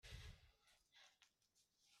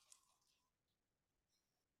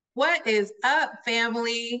What is up,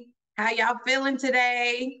 family? How y'all feeling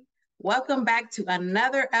today? Welcome back to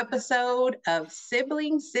another episode of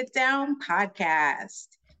Sibling Sit Down Podcast.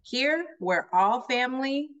 Here, we're all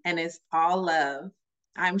family and it's all love.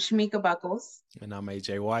 I'm Shamika Buckles. And I'm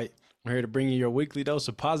AJ White. I'm here to bring you your weekly dose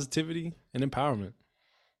of positivity and empowerment.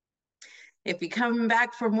 If you're coming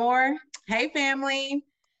back for more, hey, family.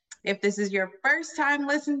 If this is your first time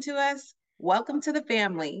listening to us, welcome to the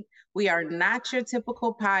family. We are not your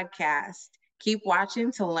typical podcast. Keep watching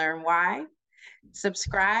to learn why.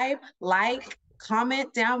 Subscribe, like,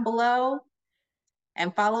 comment down below,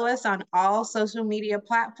 and follow us on all social media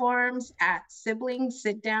platforms at Sibling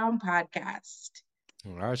Sit Down Podcast.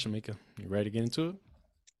 All right, Shamika, you ready to get into it?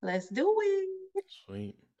 Let's do it.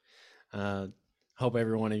 Sweet. Hope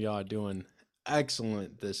every one of y'all are doing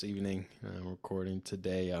excellent this evening. I'm recording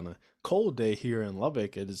today on a cold day here in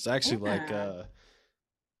Lubbock. It is actually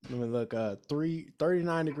let me look,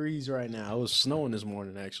 39 degrees right now. It was snowing this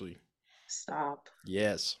morning, actually. Stop.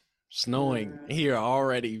 Yes, snowing here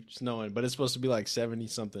already, snowing, but it's supposed to be like 70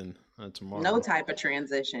 something tomorrow. No type of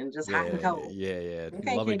transition, just hot and cold. Yeah.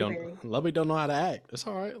 Okay, Lubbock don't know how to act. It's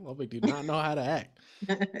all right. Lubbock do not know how to act.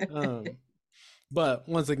 But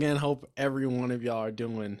once again, hope every one of y'all are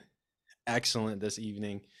doing excellent this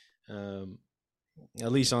evening.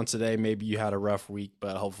 At least on today, maybe you had a rough week,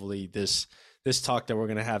 but hopefully this talk that we're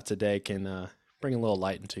gonna have today can bring a little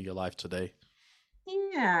light into your life today.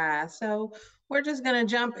 Yeah, so we're just going to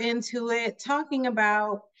jump into it talking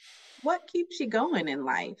about what keeps you going in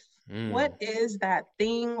life. What is that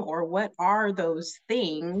thing, or what are those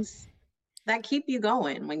things that keep you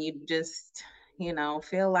going when you just,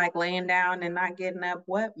 feel like laying down and not getting up?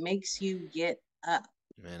 What makes you get up?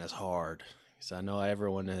 Man, that's hard. So I know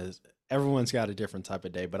everyone's got a different type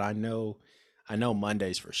of day, but I know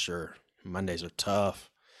Mondays for sure. Mondays are tough.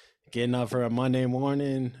 Getting up for a Monday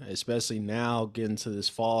morning, especially now, getting to this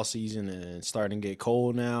fall season and starting to get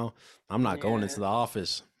cold now. I'm not going into the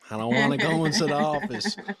office. I don't want to go into the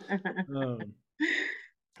office.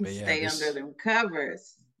 Stay under them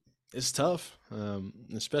covers. It's tough,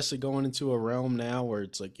 especially going into a realm now where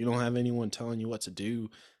it's like you don't have anyone telling you what to do,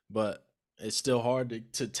 but it's still hard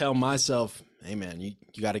to tell myself, hey man, you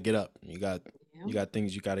got to get up. You got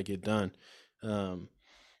things you got to get done.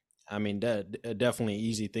 I mean, that definitely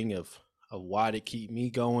easy thing of why to keep me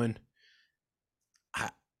going.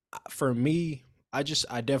 For me, I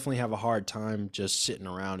definitely have a hard time just sitting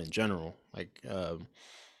around in general. Like a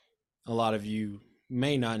lot of you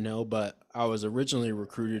may not know, but I was originally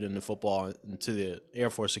recruited into football into the Air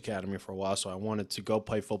Force Academy for a while, so I wanted to go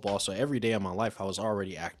play football. So every day of my life, I was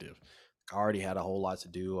already active. I already had a whole lot to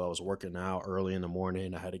do. I was working out early in the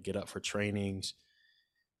morning. I had to get up for trainings.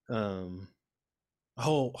 A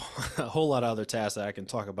whole lot of other tasks that I can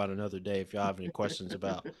talk about another day if y'all have any questions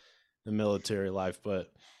about the military life. But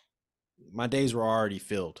my days were already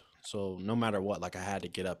filled, so no matter what, like I had to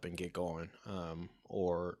get up and get going.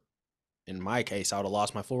 Or in my case, I would have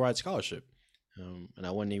lost my full ride scholarship, and I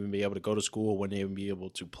wouldn't even be able to go to school. Wouldn't even be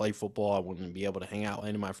able to play football. I wouldn't be able to hang out with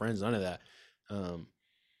any of my friends. None of that.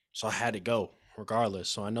 So I had to go regardless.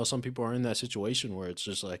 So I know some people are in that situation where it's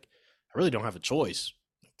just like I really don't have a choice.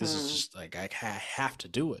 This is just like I have to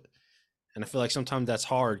do it, and I feel like sometimes that's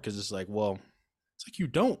hard because it's like, well, it's like you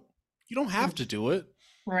don't have to do it,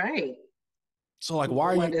 right? So like,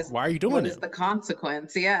 why are you doing it? What is the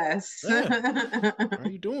consequence? Yes. Yeah. Why are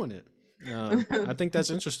you doing it? I think that's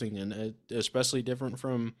interesting, and especially different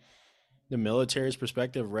from the military's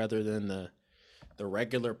perspective rather than the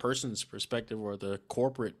regular person's perspective or the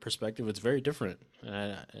corporate perspective. It's very different,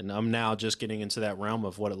 and I'm now just getting into that realm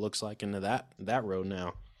of what it looks like into that road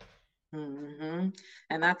now. And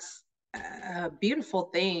that's a beautiful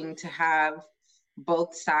thing to have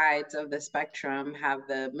both sides of the spectrum, have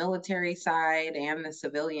the military side and the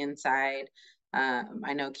civilian side.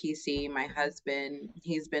 I know Kesey, my husband,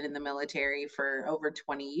 he's been in the military for over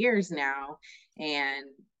 20 years now, and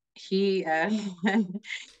he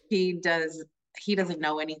he doesn't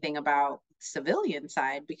know anything about civilian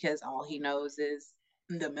side because all he knows is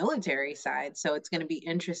the military side. So it's going to be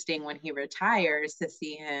interesting when he retires to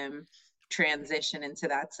see him transition into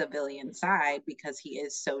that civilian side because he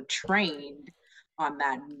is so trained on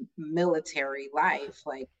that military life.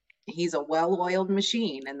 Like he's a well-oiled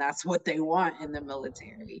machine, and that's what they want in the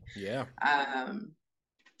military. Yeah.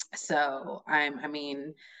 So I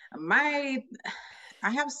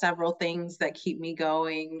have several things that keep me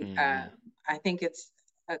going. I think it's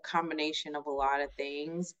a combination of a lot of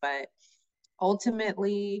things, but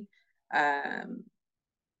ultimately, I'm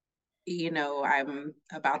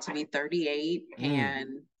about to be 38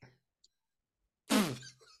 and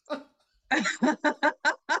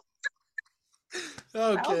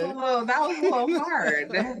Okay. That was a little hard.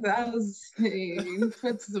 That was, you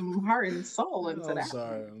put some heart and soul into I'm that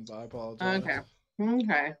sorry. one. I apologize. Okay.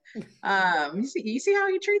 Okay. You see how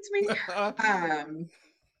he treats me? Um,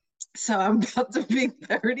 so I'm about to be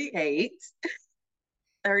 38.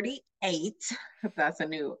 38. That's a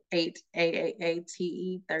new 8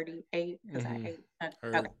 AAATE 38 because I Mm-hmm. ate.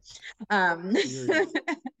 Heard. Okay. Um, Hear you.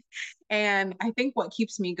 and I think what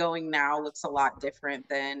keeps me going now looks a lot different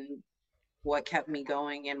than what kept me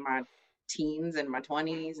going in my teens and my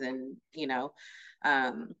 20s. And,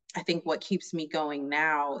 I think what keeps me going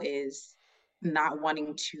now is not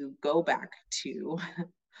wanting to go back to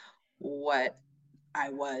what I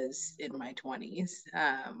was in my 20s.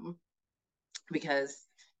 Because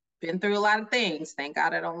been through a lot of things. Thank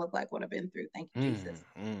God I don't look like what I've been through. Thank you, Jesus.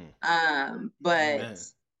 But Amen.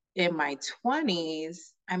 in my 20s,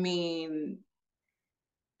 I mean,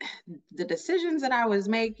 the decisions that I was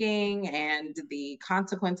making and the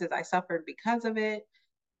consequences I suffered because of it,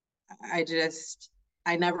 I just,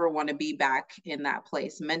 I never want to be back in that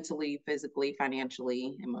place mentally, physically,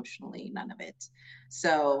 financially, emotionally, none of it.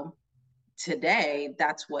 So today,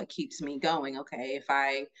 that's what keeps me going. Okay, if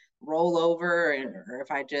I roll over or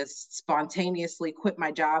if I just spontaneously quit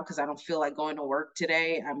my job because I don't feel like going to work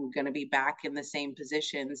today, I'm going to be back in the same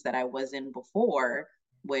positions that I was in before,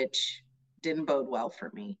 which didn't bode well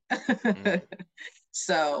for me. Mm.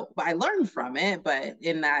 So I learned from it, but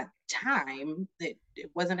in that time, it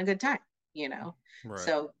wasn't a good time, you know? Right.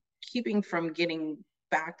 So keeping from getting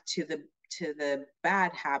back to the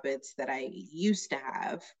bad habits that I used to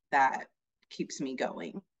have, that keeps me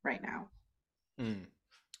going right now. Mm.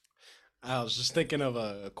 I was just thinking of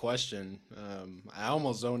a question. I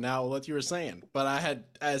almost zoned out what you were saying, but I had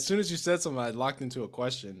as soon as you said something, I locked into a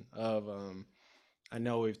question of. I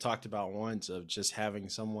know we've talked about once of just having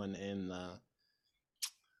someone in.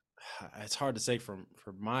 It's hard to say for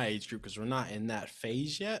my age group because we're not in that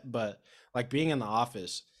phase yet, but like being in the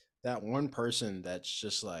office, that one person that's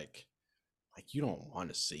just like you don't want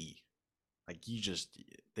to see, like you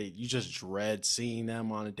just dread seeing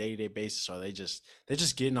them on a day-to-day basis, or they're just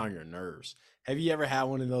getting on your nerves. Have you ever had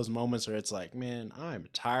one of those moments where it's like, man, I'm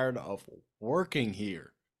tired of working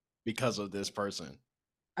here because of this person?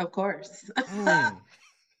 Of course. Mm.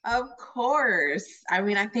 Of course. I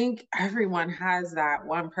mean, I think everyone has that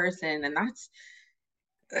one person, and that's,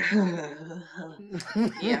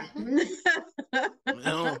 yeah.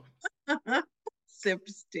 Well,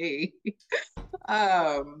 Sips tea.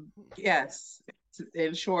 Yes.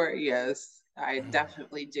 In short, yes, I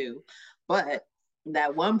definitely do. But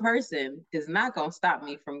that one person is not gonna stop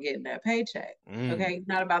me from getting that paycheck. mm, Okay.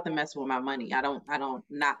 Not about to mess with my money. I don't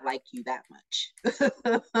not like you that much.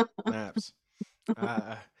 snaps.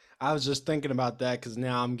 I I was just thinking about that because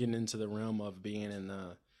now I'm getting into the realm of being in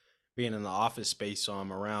the office space, so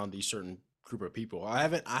I'm around these certain group of people. I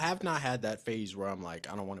have not had that phase where I'm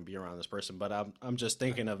like I don't want to be around this person, but I'm just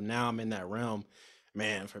thinking of now I'm in that realm.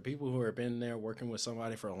 Man, for people who have been there working with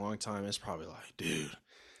somebody for a long time, it's probably like, dude,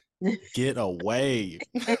 get away.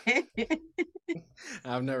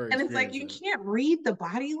 I've never And it's like experienced you that. can't read the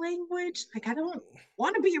body language. Like I don't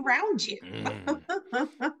want to be around you.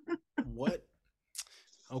 Mm. What?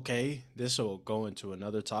 Okay, this will go into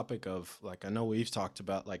another topic of like I know we've talked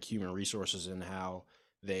about like human resources and how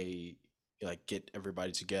they like get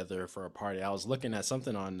everybody together for a party. I was looking at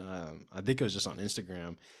something on I think it was just on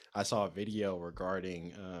Instagram. I saw a video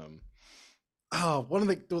regarding oh one of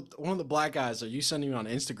the black guys that you sent me on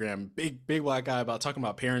Instagram, big black guy about talking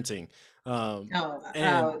about parenting. That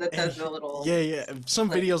And does a little yeah, yeah, some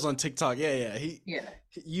clip. videos on TikTok. Yeah, yeah. Yeah.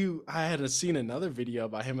 I had seen another video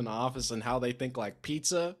about him in the office and how they think like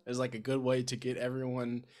pizza is like a good way to get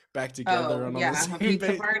everyone back together Oh, and on the yeah, a same pizza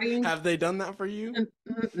page. party? Have they done that for you?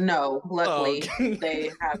 No, Oh, luckily okay.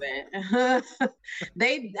 they haven't.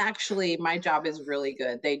 They actually, my job is really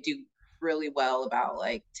good. They do really well about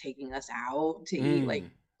like taking us out to eat. Like mm.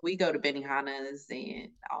 we go to Benihana's and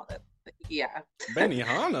all that. Yeah.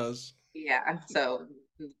 Benihana's. Yeah. So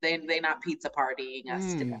they not pizza partying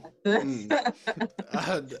us to Mm. Mm. death.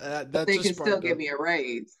 But That they just can still sparked give up. me a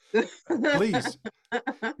raise. Please,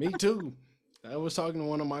 me too. I was talking to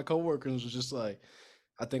one of my coworkers. Was just like,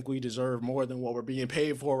 I think we deserve more than what we're being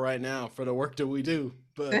paid for right now for the work that we do.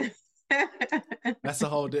 But that's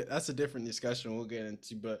that's a different discussion we'll get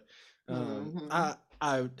into. But Mhm.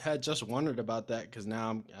 I had just wondered about that because now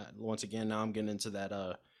I'm once again now I'm getting into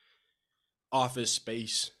that office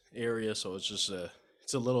space area, so it's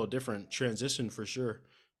a little different transition for sure.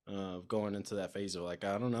 Going into that phase of like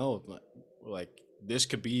I don't know, like this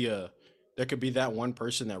could be a there could be that one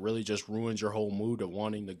person that really just ruins your whole mood of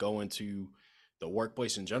wanting to go into the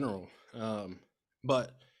workplace in general.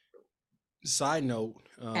 But side note,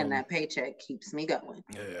 And that paycheck keeps me going.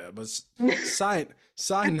 yeah, but side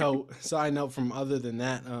note from other than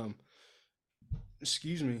that,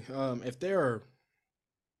 excuse me, if there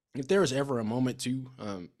is ever a moment too,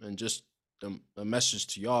 and just a message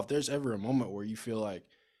to y'all, if there's ever a moment where you feel like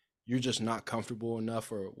you're just not comfortable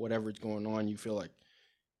enough or whatever's going on, you feel like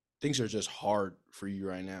things are just hard for you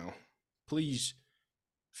right now, please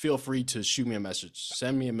feel free to shoot me a message.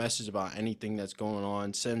 Send me a message about anything that's going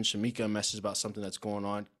on. Send Shamika a message about something that's going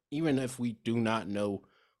on. Even if we do not know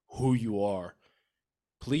who you are,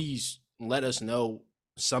 please let us know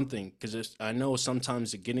something, because I know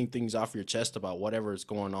sometimes getting things off your chest about whatever is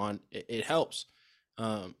going on, it helps.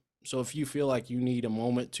 So if you feel like you need a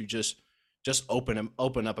moment to just open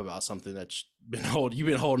up about something that's you've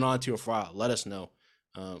been holding on to for a while, let us know,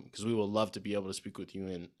 because we would love to be able to speak with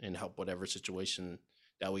you and help whatever situation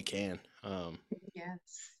that we can. Yes.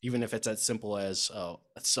 Even if it's as simple as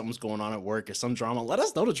something's going on at work or some drama, let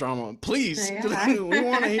us know the drama, please. Yeah. We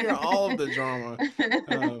want to hear all of the drama.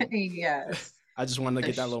 Yes. I just wanted to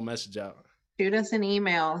get that little message out. Shoot us an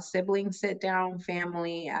email,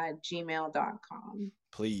 siblingsitdownfamily@gmail.com.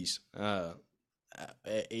 Please.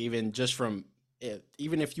 Even just from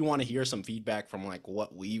even if you want to hear some feedback from like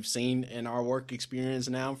what we've seen in our work experience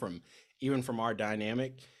now, from even from our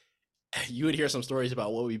dynamic, you would hear some stories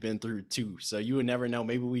about what we've been through too. So you would never know.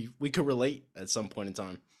 Maybe we could relate at some point in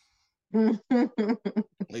time.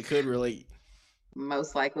 We could relate.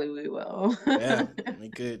 Most likely we will. Yeah, we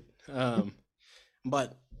could.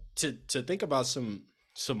 But to think about some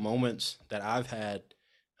moments that I've had,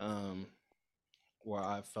 where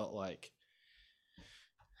I felt like,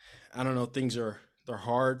 I don't know, things they're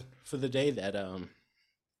hard for the day, that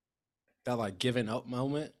like giving up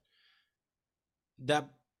moment,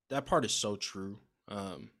 that part is so true.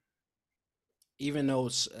 Even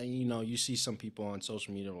though you see some people on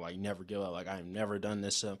social media like never give up, like I've never done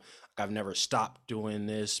this, like I've never stopped doing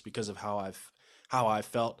this because of how I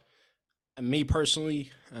felt. And me personally,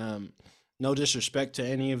 no disrespect to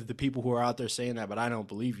any of the people who are out there saying that, but I don't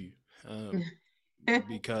believe you,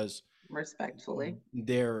 because respectfully,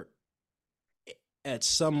 there at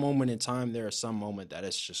some moment in time, there is some moment that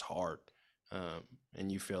it's just hard, and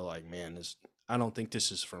you feel like, man, I don't think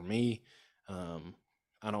this is for me. I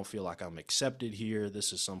don't feel like I'm accepted here.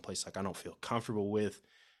 This is someplace like I don't feel comfortable with.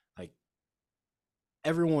 Like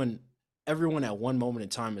everyone at one moment in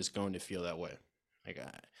time is going to feel that way. Like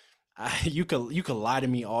you could lie to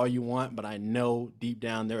me all you want, but I know deep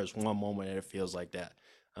down there is one moment that it feels like that.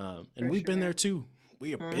 And we've been there too.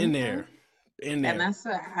 We have been there. And that's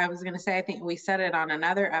what I was going to say. I think we said it on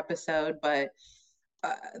another episode, but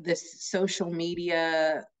this social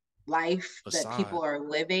media life that people are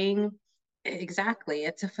living, exactly,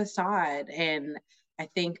 it's a facade. And I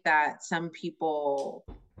think that some people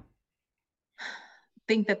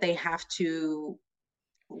think that they have to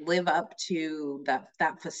live up to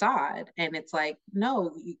that facade, and it's like,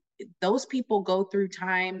 no, those people go through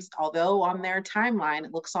times, although on their timeline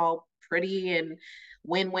it looks all pretty and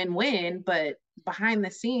win, but behind the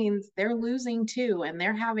scenes they're losing too, and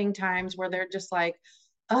they're having times where they're just like,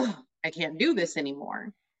 oh, I can't do this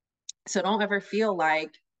anymore. So don't ever feel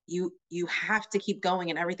like you have to keep going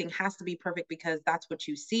and everything has to be perfect because that's what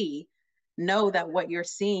you see. Know that what you're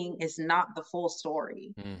seeing is not the full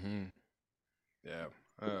story. Mm-hmm. Yeah.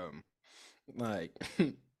 Like,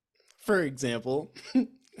 for example,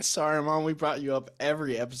 sorry, Mom, we brought you up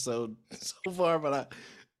every episode so far, but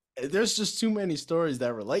there's just too many stories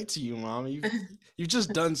that relate to you, Mom. You've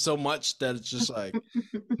just done so much that it's just like,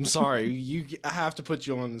 I'm sorry, I have to put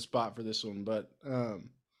you on the spot for this one, but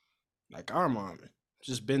like our mom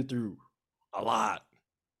just been through a lot.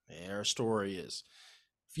 And her story is,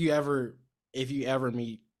 if you ever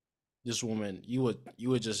meet this woman, you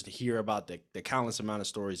would just hear about the countless amount of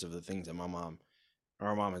stories of the things that our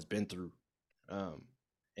mom has been through,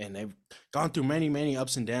 and they've gone through many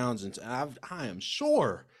ups and downs, and I am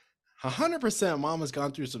sure 100% Mama's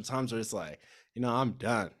gone through some times where it's like, I'm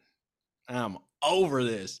done, I'm over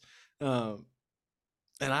this, and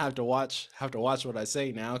I have to watch what I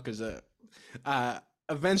say now, because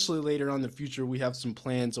eventually later on in the future we have some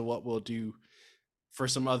plans of what we'll do for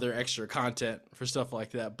some other extra content for stuff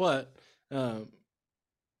like that. But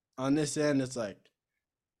on this end, it's like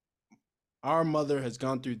our mother has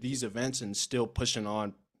gone through these events and still pushing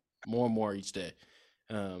on more and more each day.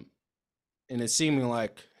 And it's seeming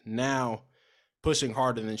like now pushing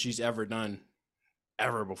harder than she's ever done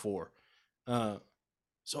ever before.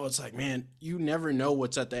 So it's like, man, you never know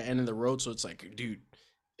what's at the end of the road. So it's like, dude,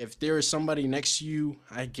 if there is somebody next to you,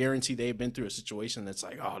 I guarantee they've been through a situation that's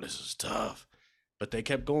like, oh, this is tough. But they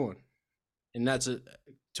kept going. And that's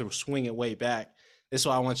to swing it way back. That's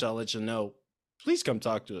why I want y'all to let you know. Please come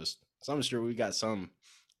talk to us. So I'm sure we got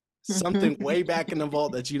something way back in the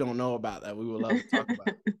vault that you don't know about that we would love to talk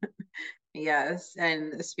about. Yes.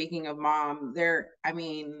 And speaking of mom, I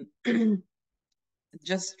mean,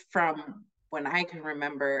 just from when I can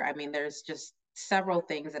remember, I mean, there's just several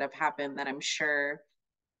things that have happened that I'm sure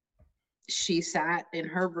she sat in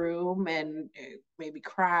her room and maybe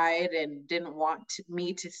cried and didn't want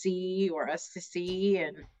me to see or us to see.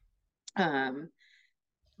 And,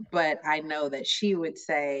 but I know that she would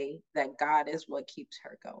say that God is what keeps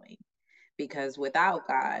her going, because without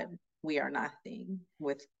God, we are nothing.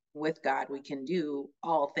 With God, we can do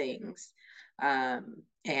all things.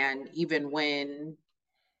 And even when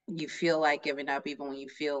you feel like giving up, even when you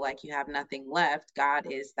feel like you have nothing left,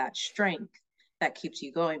 God is that strength that keeps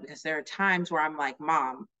you going. Because there are times where I'm like,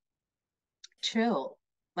 Mom, chill,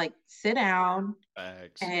 like sit down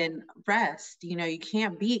Facts. and rest. You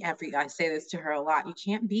can't be I say this to her a lot. You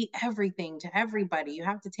can't be everything to everybody. You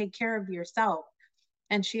have to take care of yourself.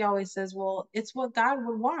 And she always says, well, it's what God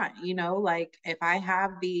would want, like if I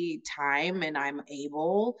have the time and I'm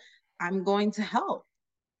able, I'm going to help.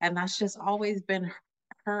 And that's just always been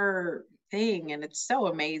her thing. And it's so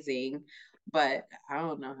amazing. But I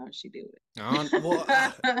don't know how she do Well,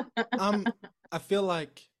 it. I feel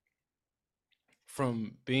like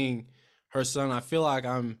from being her son, I feel like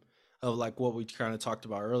I'm of like what we kind of talked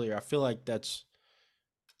about earlier. I feel like that's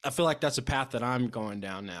a path that I'm going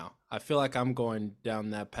down now. I feel like I'm going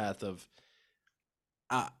down that path of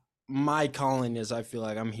uh, my calling is I feel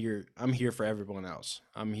like I'm here for everyone else.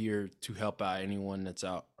 I'm here to help out anyone that's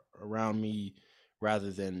out around me rather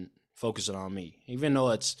than focusing on me. Even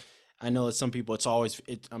though I know that some people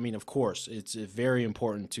I mean, of course, it's very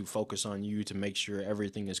important to focus on you to make sure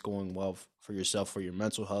everything is going well for yourself, for your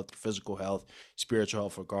mental health, your physical health, spiritual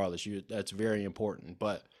health, regardless. That's very important.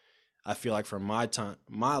 But I feel like for my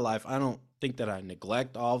life, I don't think that I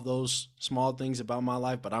neglect all of those small things about my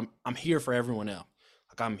life, but I'm here for everyone else.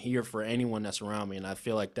 Like I'm here for anyone that's around me, and I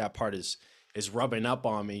feel like that part is rubbing up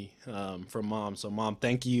on me from mom. So mom,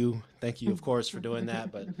 thank you, of course, for doing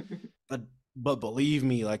that. But but believe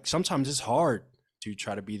me, like sometimes it's hard to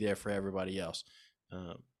try to be there for everybody else.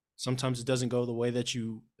 Uh, Sometimes it doesn't go the way that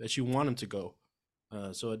you want them to go.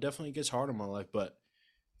 So it definitely gets hard in my life. But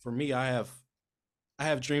for me, I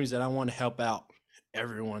have dreams that I want to help out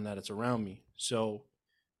everyone that is around me. So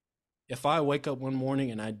if I wake up one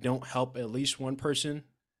morning and I don't help at least one person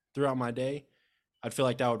throughout my day, I'd feel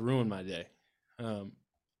like that would ruin my day. Um,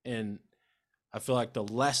 and I feel like the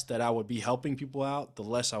less that I would be helping people out, the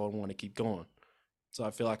less I would want to keep going. So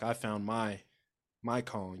I feel like I found my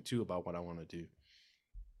calling too about what I want to do.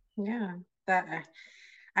 Yeah, that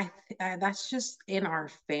that's just in our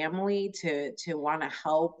family to want to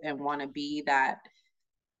help and want to be that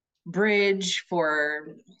bridge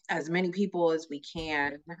for as many people as we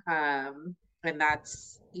can. And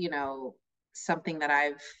that's, something that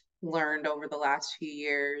I've learned over the last few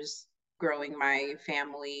years, growing my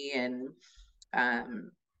family and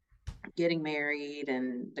um, getting married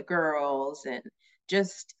and the girls, and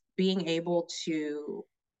just being able to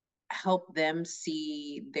help them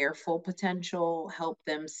see their full potential, help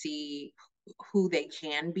them see who they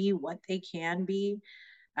can be, what they can be,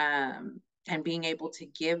 and being able to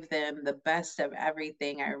give them the best of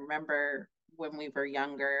everything. I remember when we were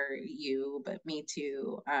younger, you, but me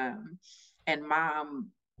too, and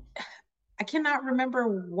mom. I cannot remember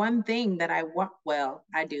one thing that I want. Well,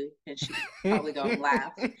 I do, and she's probably gonna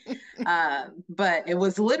laugh. But it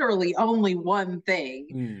was literally only one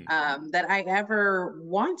thing that I ever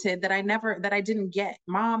wanted that I didn't get.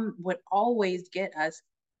 Mom would always get us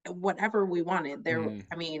whatever we wanted.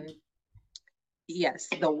 I mean, yes,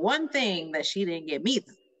 the one thing that she didn't get me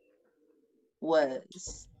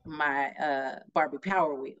was my Barbie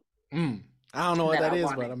Power Wheel I don't know what that that I is,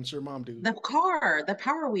 but wanted. I'm sure mom do. The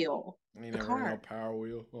Power Wheel, I ain't the never heard no car. Power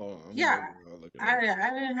Wheel. Oh, Yeah, I'll look it up. I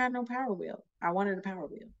didn't have no Power Wheel. I wanted a Power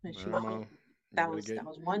Wheel, and she Mom, you that was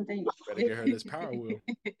one thing. better get her this Power Wheel.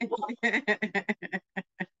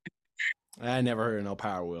 I never heard of no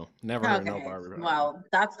Power Wheel. Never heard of no Okay, Barbie Power Wheel. well,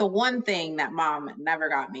 that's the one thing that mom never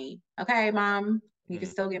got me. Okay, mom, you can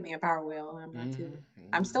Mm. still get me a Power Wheel.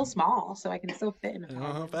 I'm still Mm-hmm. small, so I can still fit in a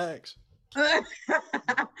Power Wheel. Facts.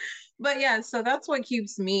 But yeah, so that's what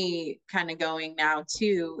keeps me kind of going now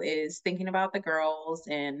too, is thinking about the girls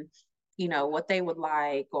and what they would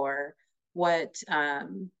like, or what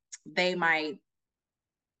they might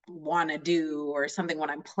want to do, or something. When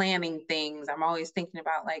I'm planning things, I'm always thinking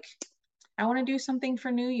about, like, I want to do something for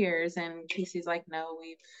New Year's, and Casey's like, no,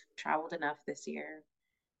 we've traveled enough this year.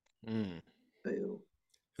 Mm. Boo.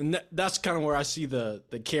 And that's kind of where I see the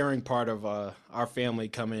caring part of our family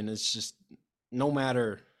come in. It's just no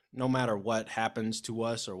matter what happens to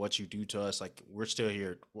us or what you do to us, like we're still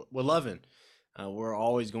here. We're loving. We're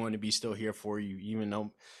always going to be still here for you, even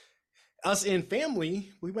though us in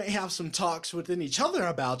family, we may have some talks within each other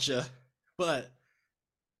about you, but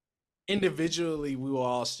individually, we will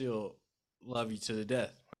all still love you to the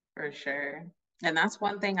death. For sure. And that's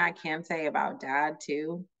one thing I can say about dad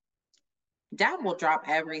too. Dad will drop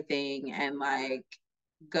everything and like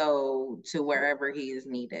go to wherever he is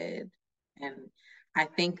needed. And I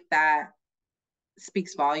think that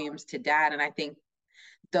speaks volumes to dad. And I think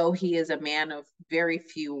though he is a man of very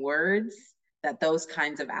few words, that those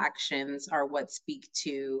kinds of actions are what speak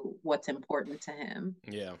to what's important to him.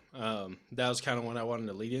 Yeah, that was kind of what I wanted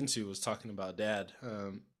to lead into, was talking about dad.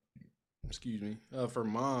 Excuse me. For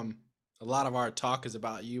mom, a lot of our talk is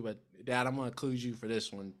about you, but dad, I'm gonna include you for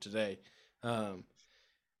this one today. Um,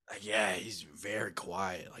 yeah, he's very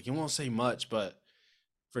quiet. Like he won't say much, but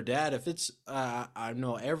for dad, if it's I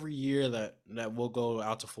know every year that we'll go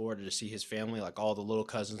out to Florida to see his family, like all the little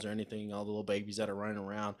cousins or anything, all the little babies that are running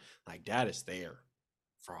around, like dad is there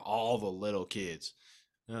for all the little kids.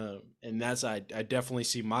 And that's I definitely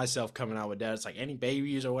see myself coming out with dad. It's like any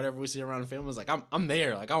babies or whatever we see around the family. It's like I'm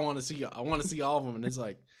there. Like I want to see all of them. And it's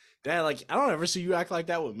like, dad, like I don't ever see you act like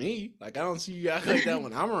that with me. Like I don't see you act like that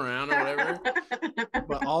when I'm around or whatever.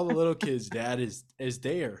 But all the little kids, dad is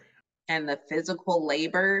there. And the physical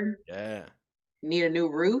labor. Yeah. Need a new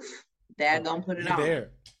roof? Dad gonna put it on. There.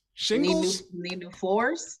 Shingles? Need new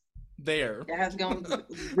floors? There. Dad's gonna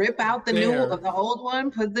rip out the old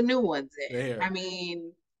one, put the new ones in. There. I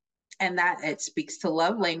mean, and that it speaks to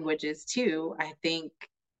love languages too. I think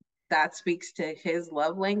that speaks to his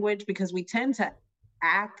love language, because we tend to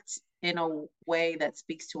act in a way that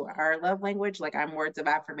speaks to our love language. Like I'm words of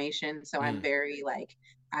affirmation, so I'm very like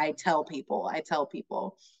I tell people.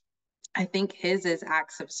 I think his is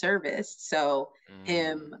acts of service. So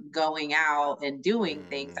him going out and doing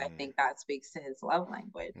things, I think that speaks to his love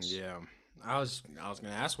language. Yeah. I was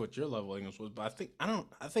gonna ask what your love language was, but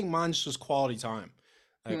I think mine's just quality time.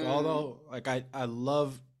 Like although like I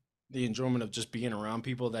love the enjoyment of just being around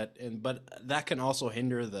people but that can also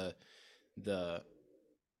hinder the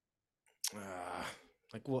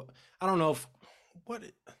like what I don't know if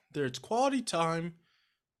there's quality time,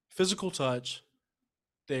 physical touch,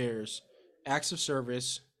 there's acts of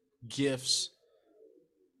service, gifts.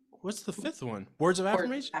 What's the fifth one? Words of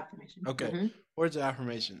affirmation? Okay. Words of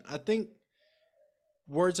affirmation. I think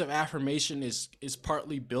words of affirmation is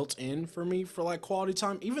partly built in for me for like quality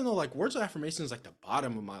time, even though like words of affirmation is like the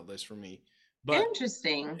bottom of my list for me. But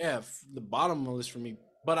interesting. Yeah, the bottom of the list for me.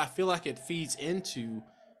 But I feel like it feeds into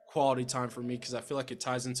quality time for me, because I feel like it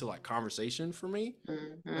ties into like conversation for me.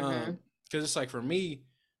 Because it's like for me,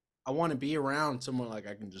 I want to be around someone like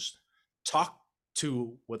I can just talk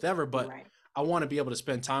to whatever, but I want to be able to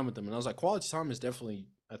spend time with them. And I was like, quality time is definitely,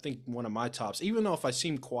 I think, one of my tops, even though if I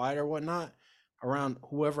seem quiet or whatnot around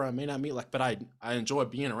whoever I may not meet, like, but I enjoy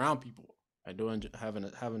being around people. I do enjoy having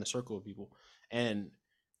a circle of people. And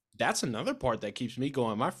that's another part that keeps me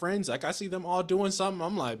going. My friends, like I see them all doing something.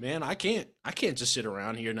 I'm like, man, I can't just sit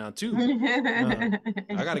around here now too.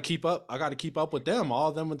 I got to keep up. I got to keep up with them. All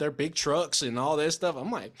of them with their big trucks and all this stuff.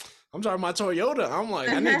 I'm like, I'm driving my Toyota. I'm like,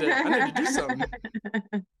 I need to do something.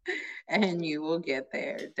 And you will get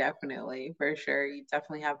there, definitely, for sure. You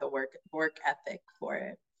definitely have the work ethic for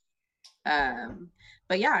it.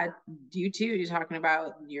 But yeah, you too. You're talking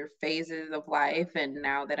about your phases of life, and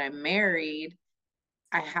now that I'm married,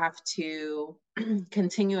 I have to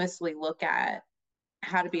continuously look at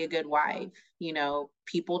how to be a good wife. You know,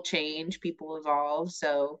 people change, people evolve.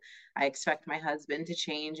 So I expect my husband to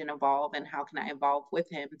change and evolve. And how can I evolve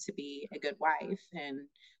with him to be a good wife and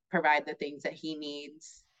provide the things that he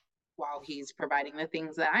needs while he's providing the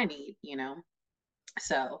things that I need, you know?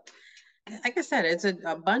 So, like I said, it's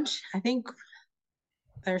a bunch. I think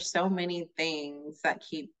there's so many things that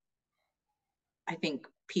keep, I think,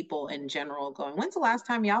 people in general going. When's the last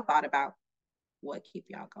time y'all thought about what keep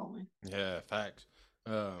y'all going? Yeah, facts.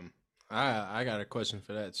 I got a question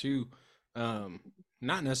for that too.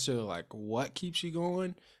 Not necessarily like what keeps you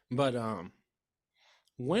going, but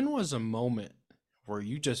when was a moment where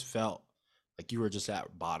you just felt like you were just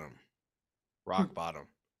at bottom, rock bottom?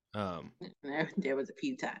 There was a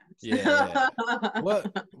few times. Yeah.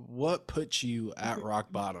 What put you at rock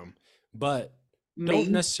bottom? But don't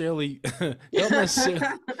necessarily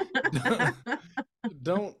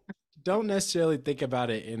don't necessarily think about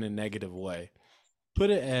it in a negative way. Put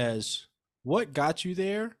it as, what got you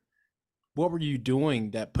there? What were you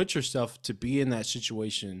doing that put yourself to be in that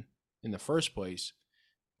situation in the first place?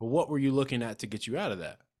 But what were you looking at to get you out of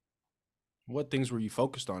that? What things were you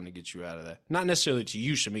focused on to get you out of that? Not necessarily to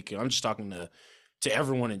you, Shamika. I'm just talking to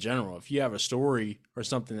everyone in general. If you have a story or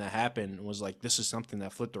something that happened and was like, this is something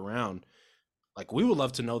that flipped around, like we would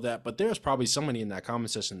love to know that. But there's probably somebody in that comment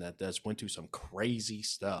section that's went through some crazy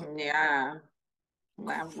stuff. Yeah.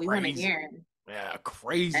 Well, we want to hear it. Yeah,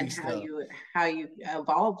 crazy and stuff. how you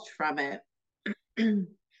evolved from it.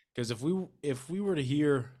 Because if we were to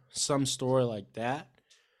hear some story like that,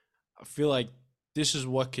 I feel like this is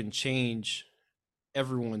what can change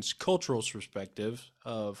everyone's cultural perspective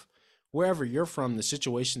of wherever you're from, the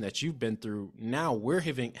situation that you've been through. Now we're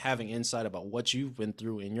having insight about what you've been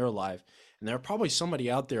through in your life, and there are probably somebody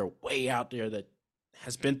out there, way out there, that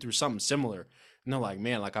has been through something similar. And they're like,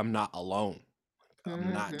 man, like I'm not alone.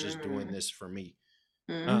 I'm not just doing this for me.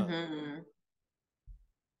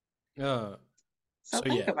 So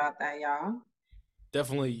think about that, y'all.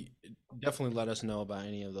 Definitely let us know about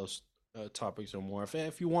any of those topics or more.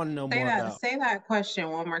 If you want to know more about, say that question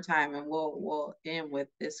one more time, and we'll end with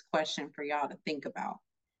this question for y'all to think about.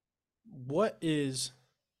 What is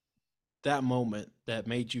that moment that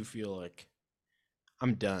made you feel like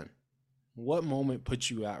I'm done? What moment put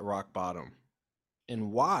you at rock bottom,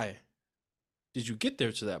 and why did you get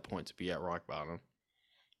there to that point to be at rock bottom?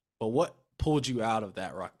 But what pulled you out of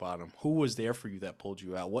that rock bottom? Who was there for you that pulled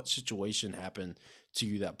you out? What situation happened to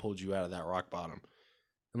you that pulled you out of that rock bottom?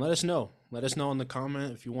 And let us know. Let us know in the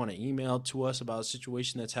comment if you want to email to us about a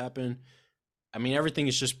situation that's happened. I mean, everything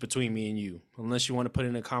is just between me and you. Unless you want to put it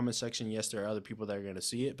in the comment section, yes, there are other people that are going to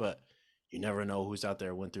see it, but you never know who's out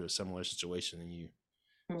there went through a similar situation than you.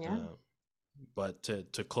 Yeah. But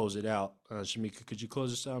to close it out, Shamika, could you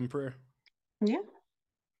close us out in prayer? Yeah.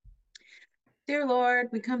 Dear Lord,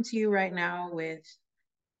 we come to you right now with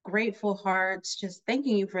grateful hearts, just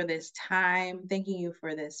thanking you for this time, thanking you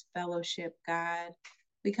for this fellowship, God.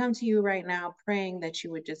 We come to you right now praying that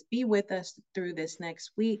you would just be with us through this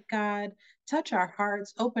next week, God. Touch our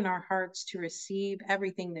hearts, open our hearts to receive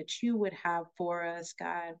everything that you would have for us,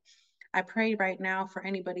 God. I pray right now for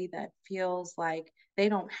anybody that feels like they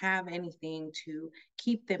don't have anything to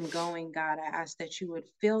keep them going, God. I ask that you would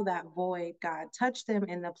fill that void, God. Touch them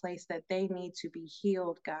in the place that they need to be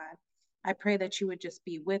healed, God. I pray that you would just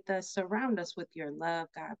be with us, surround us with your love,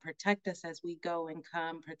 God. Protect us as we go and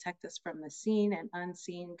come. Protect us from the seen and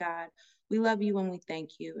unseen, God. We love you and we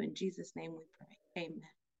thank you. In Jesus' name we pray.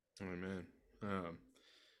 Amen. Amen.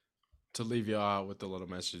 To leave you out with a little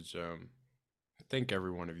message, thank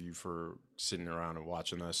every one of you for sitting around and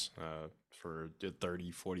watching us for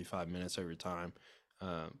 30, 45 minutes every time.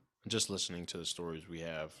 Just listening to the stories we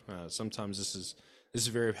have. Sometimes this is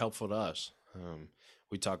very helpful to us.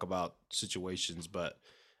 We talk about situations, but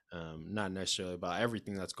not necessarily about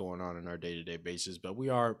everything that's going on in our day-to-day basis. But we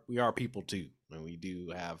are people too, and we do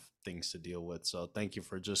have things to deal with. So thank you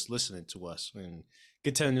for just listening to us and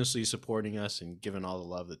continuously supporting us and giving all the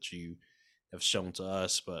love that you have shown to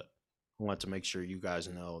us. But I want to make sure you guys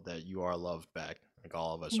know that you are loved back. Like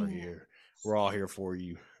all of us are here. We're all here for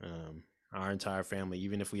you. Our entire family,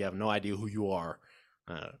 even if we have no idea who you are,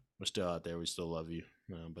 we're still out there. We still love you.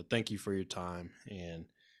 But thank you for your time, and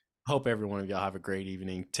hope every one of y'all have a great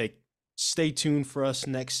evening. Stay tuned for us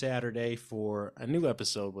next Saturday for a new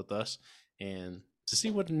episode with us, and to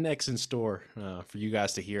see what the next in store for you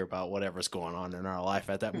guys to hear about whatever's going on in our life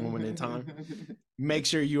at that moment in time. Make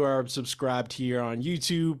sure you are subscribed here on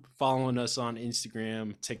YouTube, following us on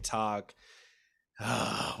Instagram, TikTok.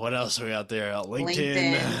 What else are we out there?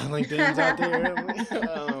 LinkedIn. LinkedIn's out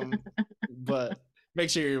there. But make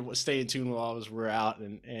sure you're staying tuned with all of us. We're out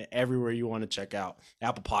and everywhere you want to check out.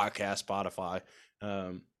 Apple Podcasts, Spotify.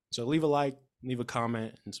 So leave a like, leave a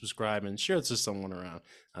comment, and subscribe, and share it to someone around.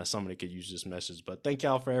 Somebody could use this message. But thank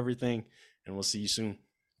y'all for everything, and we'll see you soon.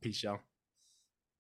 Peace, y'all.